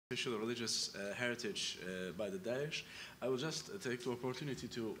official religious heritage by the Daesh, I will just take the opportunity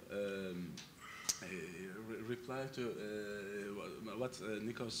to reply to what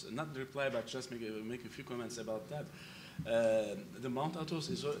Nikos, not reply, but just make a few comments about that. The Mount Athos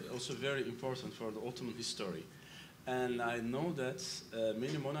is also very important for the Ottoman history. And I know that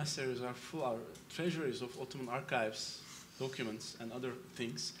many monasteries are full, are treasuries of Ottoman archives, documents, and other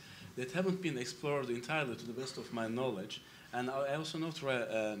things that haven't been explored entirely to the best of my knowledge. And I also know through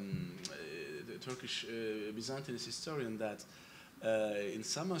the Turkish Byzantinist historian that in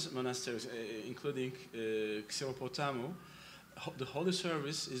some monasteries, including Xiropotamu, the holy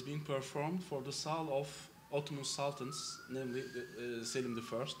service is being performed for the soul of Ottoman sultans, namely Selim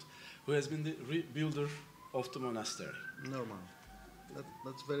I, who has been the rebuilder of the monastery. Normal.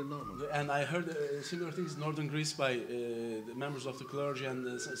 That's very normal. And I heard similar things in northern Greece by the members of the clergy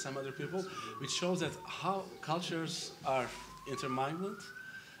and some other people, which shows that how cultures are intermingled,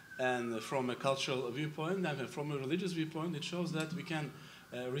 and from a cultural viewpoint and from a religious viewpoint, it shows that we can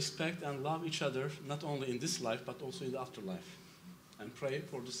respect and love each other, not only in this life, but also in the afterlife, and pray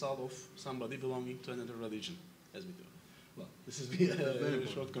for the soul of somebody belonging to another religion, as we do. Well, this is a very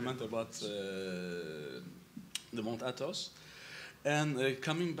short comment about the Mount Athos. And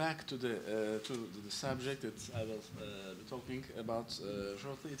coming back to the subject that I will be talking about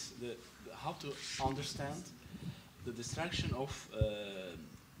shortly, it's how to understand the destruction of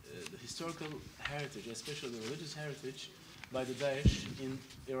the historical heritage, especially the religious heritage, by the Daesh in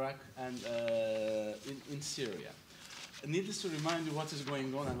Iraq and in Syria. Needless to remind you what is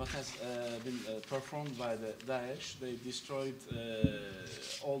going on and what has been performed by the Daesh. They destroyed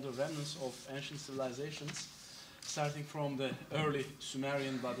all the remnants of ancient civilizations, starting from the early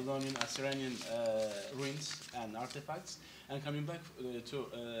Sumerian, Babylonian, Assyrian ruins and artifacts, and coming back to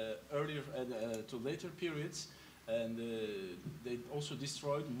earlier to later periods. And they also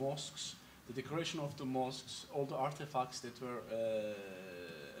destroyed mosques, the decoration of the mosques, all the artifacts that were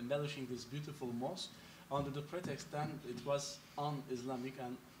embellishing this beautiful mosque, under the pretext that it was un-Islamic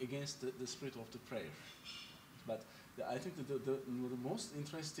and against the spirit of the prayer. But I think that the most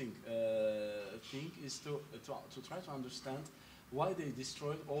interesting thing is to try to understand why they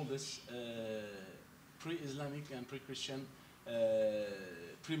destroyed all this pre-Islamic and pre-Christian,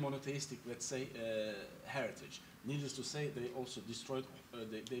 pre-monotheistic, let's say, heritage. Needless to say, they also destroyed,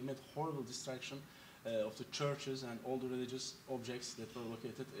 they made horrible destruction of the churches and all the religious objects that were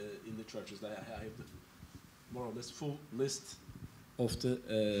located in the churches. I have the more or less full list of the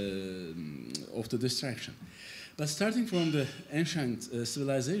destruction. But starting from the ancient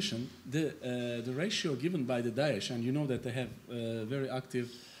civilization, the ratio given by the Daesh, and you know that they have very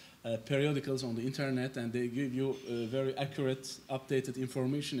active periodicals on the internet, and they give you very accurate, updated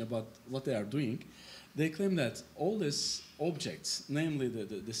information about what they are doing. They claim that all these objects, namely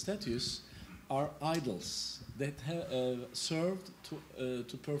the statues, are idols that have served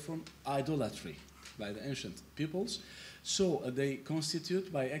to perform idolatry by the ancient peoples. So they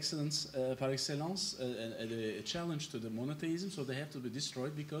constitute, by excellence, par excellence, a challenge to the monotheism. So they have to be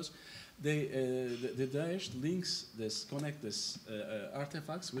destroyed because the Daesh links this, connect this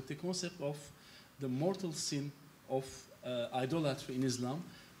artifacts with the concept of the mortal sin of idolatry in Islam,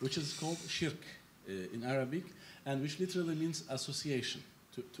 which is called shirk in Arabic, and which literally means association,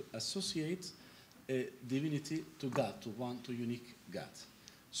 to associate a divinity to God, to unique God.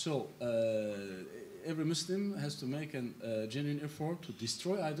 So every Muslim has to make a genuine effort to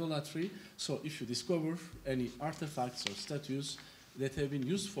destroy idolatry. So if you discover any artifacts or statues that have been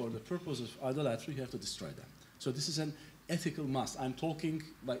used for the purpose of idolatry, you have to destroy them. So this is an ethical must. I'm talking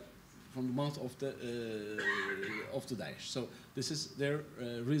from the mouth of the Daesh. So this is their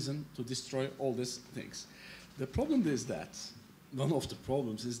reason to destroy all these things. The problem is that, one of the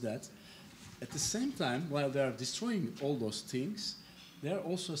problems is that, at the same time, while they are destroying all those things, they are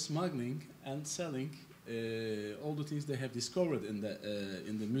also smuggling and selling all the things they have discovered in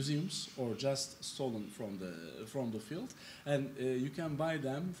the museums or just stolen from the field, and you can buy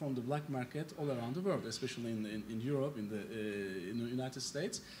them from the black market all around the world, especially in Europe, in the United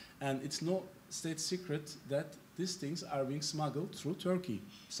States, and it's no state secret that these things are being smuggled through Turkey.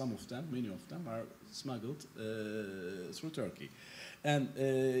 Some of them, many of them, are smuggled through Turkey. And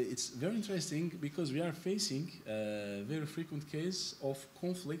it's very interesting because we are facing a very frequent case of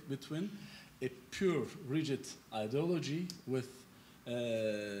conflict between a pure, rigid ideology with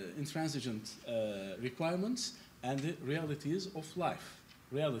intransigent requirements and the realities of life.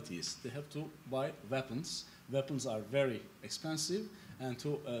 Realities, they have to buy weapons. Weapons are very expensive, and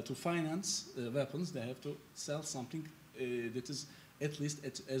to finance weapons, they have to sell something that is at least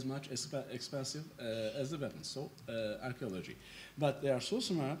as much expensive as the weapons. So archaeology, but they are so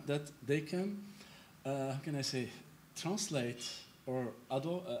smart that they can, how can I say, translate or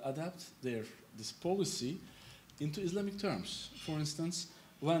adapt this policy into Islamic terms. For instance,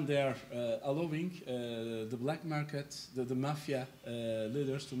 when they are allowing the black market, the mafia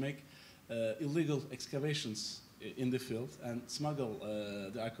leaders to make illegal excavations in the field and smuggle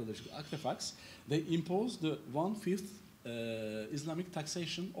the archaeological artifacts, they impose the 1/5 Islamic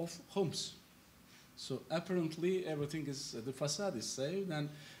taxation of homes. So apparently everything is, the facade is saved, and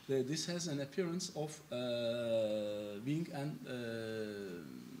this has an appearance of being an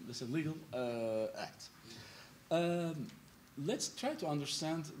a legal act. Let's try to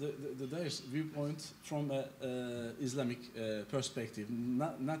understand the Daesh viewpoint from an Islamic perspective,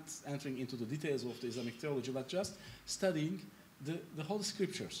 not entering into the details of the Islamic theology, but just studying the Holy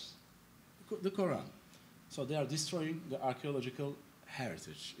Scriptures, the Quran. So they are destroying the archaeological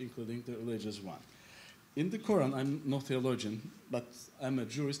heritage, including the religious one. In the Quran, I'm no theologian, but I'm a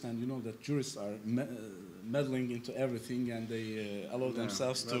jurist, and you know that jurists are meddling into everything, and they allow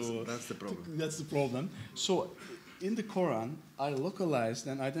themselves to... That's the problem. That's the problem. So in the Quran, I localized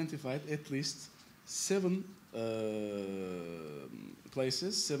and identified at least 7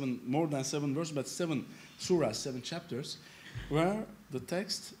 places, more than 7 verses, but 7 surahs, 7 chapters, where the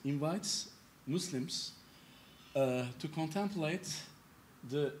text invites Muslims to contemplate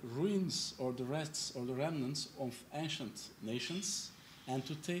the ruins or the rests or the remnants of ancient nations and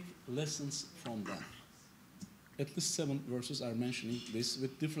to take lessons from them. At least 7 verses are mentioning this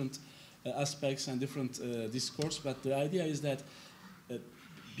with different aspects and different discourse, but the idea is that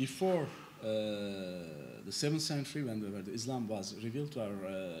before the 7th century, when the Islam was revealed to our,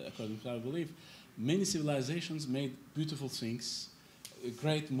 according to our belief, many civilizations made beautiful things,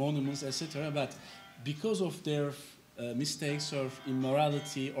 great monuments, etc., but because of their mistakes or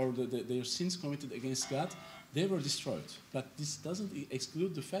immorality or their sins committed against God, they were destroyed. But this doesn't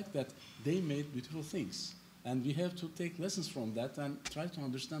exclude the fact that they made beautiful things. And we have to take lessons from that and try to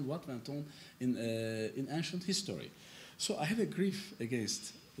understand what went on in ancient history. So I have a grief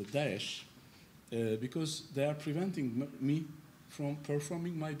against the Daesh because they are preventing me from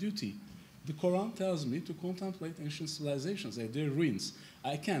performing my duty. The Quran tells me to contemplate ancient civilizations, their ruins.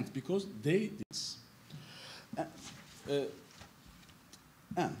 I can't because they did this.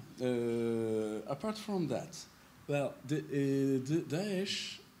 Apart from that, well, the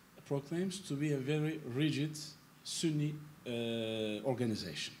Daesh proclaims to be a very rigid Sunni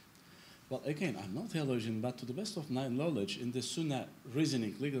organization. Well, again, I'm not theologian, but to the best of my knowledge, in the Sunnah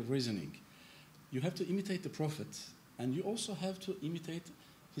reasoning, legal reasoning, you have to imitate the Prophet, and you also have to imitate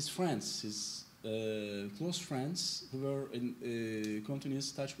his friends, his close friends who were in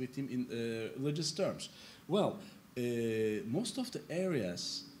continuous touch with him in religious terms. Well, most of the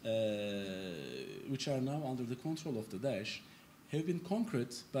areas which are now under the control of the Daesh have been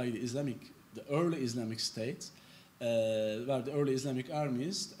conquered by the early Islamic State, where the early Islamic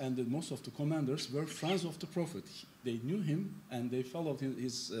armies and most of the commanders were friends of the Prophet. They knew him and they followed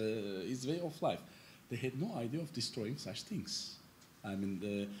his way of life. They had no idea of destroying such things. I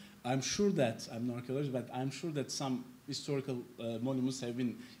mean, I'm sure that, I'm not archaeologist, but I'm sure that some historical monuments have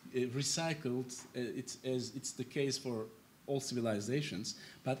been recycled. It's the case for all civilizations,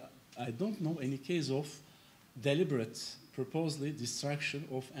 but I don't know any case of deliberate, purposely destruction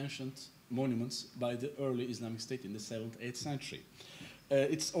of ancient monuments by the early Islamic State in the 7th, 8th century.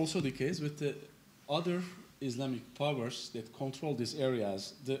 It's also the case with the other Islamic powers that control these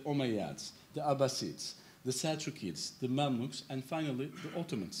areas, the Umayyads, the Abbasids, the Seljukids, the Mamluks, and finally the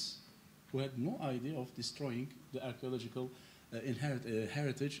Ottomans, who had no idea of destroying the archaeological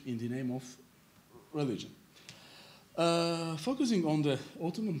heritage in the name of religion. Focusing on the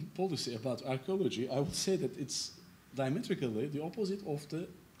Ottoman policy about archaeology, I would say that it's diametrically the opposite of the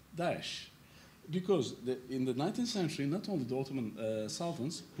Daesh. Because in the 19th century, not only the Ottoman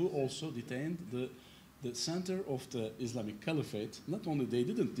sultans, who also detained the center of the Islamic Caliphate, not only they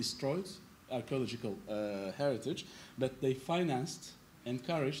didn't destroy archaeological heritage, but they financed,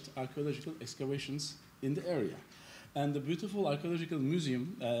 encouraged archaeological excavations in the area. And the beautiful archaeological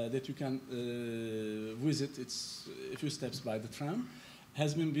museum that you can visit, it's a few steps by the tram,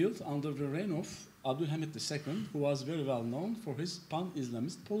 has been built under the reign of Abdülhamid II, who was very well known for his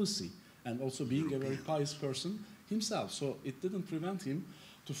pan-Islamist policy and also being a very pious person himself. So it didn't prevent him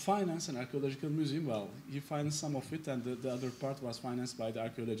to finance an archaeological museum. Well, he financed some of it, and the other part was financed by the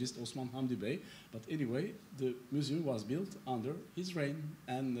archaeologist Osman Hamdi Bey. But anyway, the museum was built under his reign,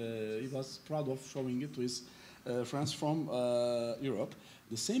 and he was proud of showing it to his friends from Europe.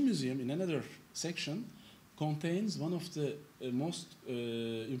 The same museum, in another section, contains one of the most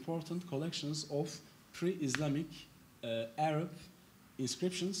important collections of pre-Islamic Arab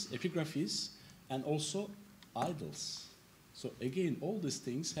inscriptions, epigraphies, and also idols. So again, all these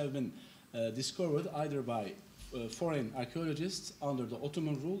things have been discovered either by foreign archaeologists under the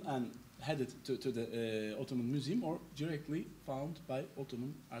Ottoman rule and headed to the Ottoman Museum, or directly found by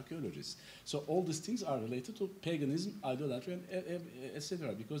Ottoman archaeologists. So all these things are related to paganism, idolatry, and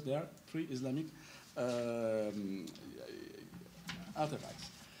etc., because they are pre-Islamic artifacts.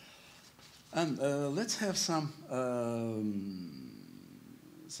 And let's have some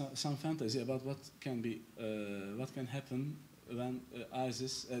fantasy about what can happen when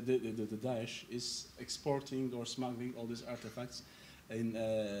ISIS, the Daesh, is exporting or smuggling all these artifacts in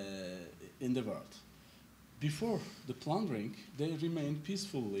the world. Before the plundering, they remained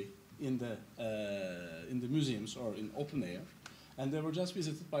peacefully in the museums or in open air, and they were just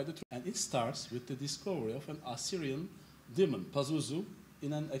visited by the. And it starts with the discovery of an Assyrian demon, Pazuzu,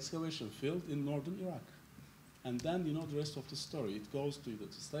 in an excavation field in northern Iraq. And then you know the rest of the story. It goes to the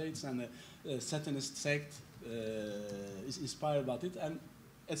States, and a Satanist sect is inspired by it, and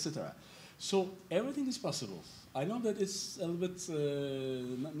etc. So everything is possible. I know that it's a little bit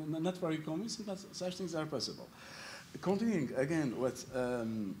not very convincing, but such things are possible. Continuing again with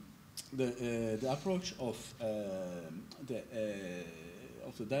the approach of the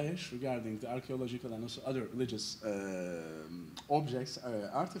Daesh regarding the archaeological and also other religious objects,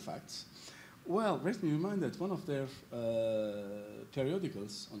 artifacts. Well, let me remind that one of their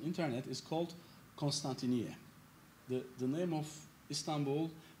periodicals on internet is called Constantiniye, the name of Istanbul,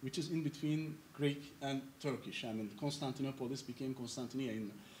 which is in between Greek and Turkish. I mean, Constantinopolis became Constantiniye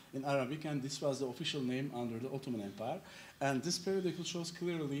in Arabic, and this was the official name under the Ottoman Empire. And this periodical shows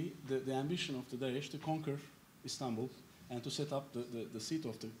clearly the ambition of the Daesh to conquer Istanbul and to set up the seat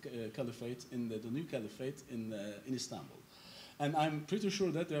of the caliphate in the new caliphate in Istanbul. And I'm pretty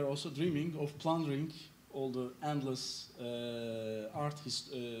sure that they're also dreaming of plundering all the endless art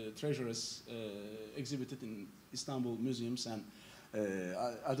treasures exhibited in Istanbul museums and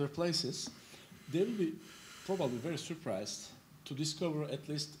other places. They will be probably very surprised to discover at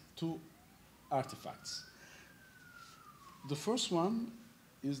least two artifacts. The first one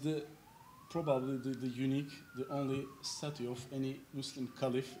is probably the unique, the only statue of any Muslim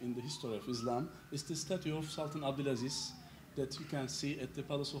caliph in the history of Islam. It's the statue of Sultan Abdulaziz that you can see at the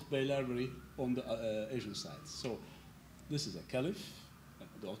Palace of Beylerbeyi on the Asian side. So this is a caliph,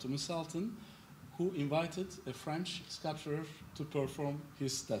 the Ottoman Sultan, who invited a French sculptor to perform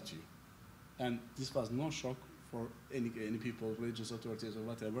his statue. And this was no shock for any people, religious authorities or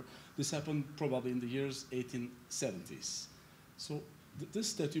whatever. This happened probably in the years 1870s. So this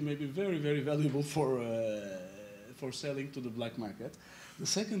statue may be very, very valuable for selling to the black market. The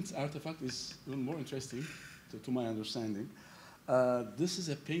second artifact is even more interesting, to my understanding. This is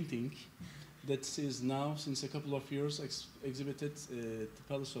a painting that is now, since a couple of years, exhibited at the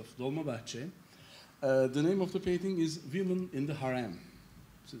Palace of Dolmabahce. The name of the painting is Women in the Harem.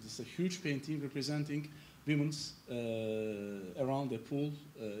 So it's a huge painting representing women around a pool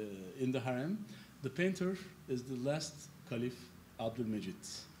in the harem. The painter is the last Caliph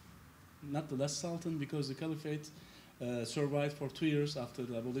Abdülmecid. Not the last Sultan, because the Caliphate survived for 2 years after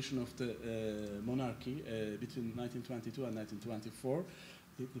the abolition of the monarchy between 1922 and 1924.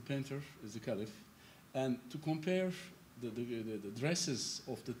 The painter is the Caliph. And to compare the dresses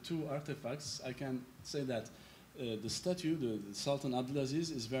of the two artifacts, I can say that the statue, the Sultan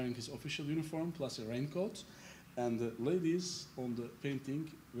Abdulaziz, is wearing his official uniform plus a raincoat, and the ladies on the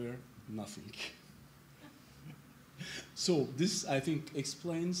painting wear nothing. So this, I think,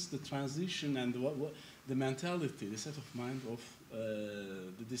 explains the transition and the mentality, the set of mind of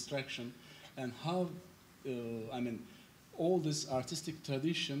the distraction, and how, all this artistic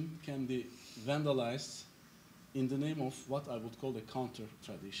tradition can be vandalized in the name of what I would call a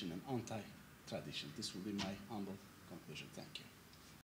counter-tradition, an anti-tradition. This will be my humble